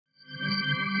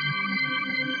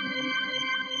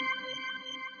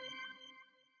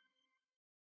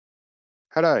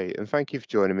Hello, and thank you for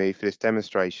joining me for this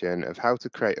demonstration of how to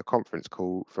create a conference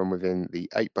call from within the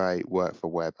 8x8 Work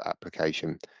for Web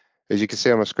application. As you can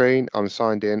see on my screen, I'm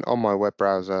signed in on my web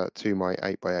browser to my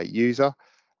 8x8 user,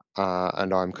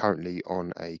 and I'm currently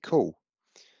on a call.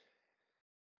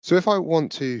 So if I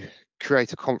want to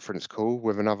create a conference call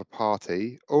with another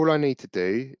party, all I need to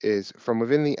do is from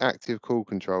within the active call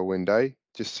control window,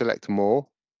 just select More.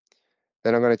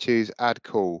 Then I'm going to choose Add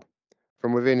Call.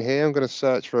 From within here, I'm going to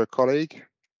search for a colleague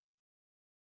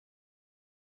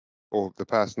or the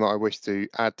person that I wish to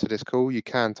add to this call. You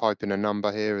can type in a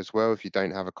number here as well if you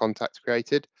don't have a contact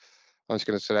created. I'm just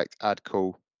going to select Add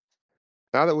Call.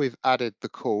 Now that we've added the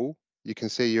call, you can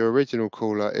see your original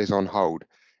caller is on hold.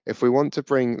 If we want to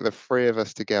bring the three of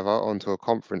us together onto a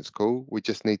conference call, we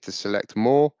just need to select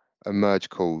More and Merge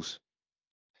Calls.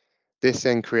 This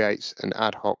then creates an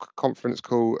ad hoc conference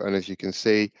call, and as you can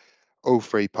see, all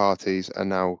three parties are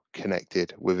now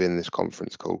connected within this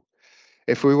conference call.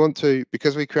 If we want to,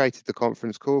 because we created the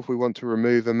conference call, if we want to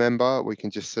remove a member, we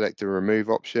can just select the remove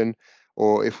option.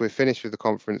 Or if we're finished with the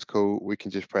conference call, we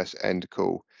can just press end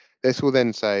call. This will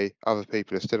then say other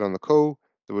people are still on the call.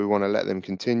 Do we want to let them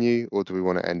continue or do we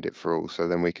want to end it for all? So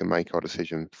then we can make our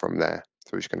decision from there. So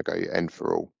we're just going to go end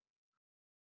for all.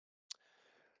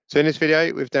 So in this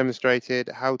video, we've demonstrated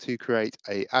how to create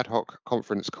an ad hoc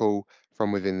conference call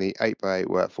from within the 8x8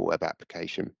 Work for Web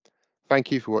application.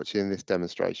 Thank you for watching this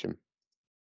demonstration.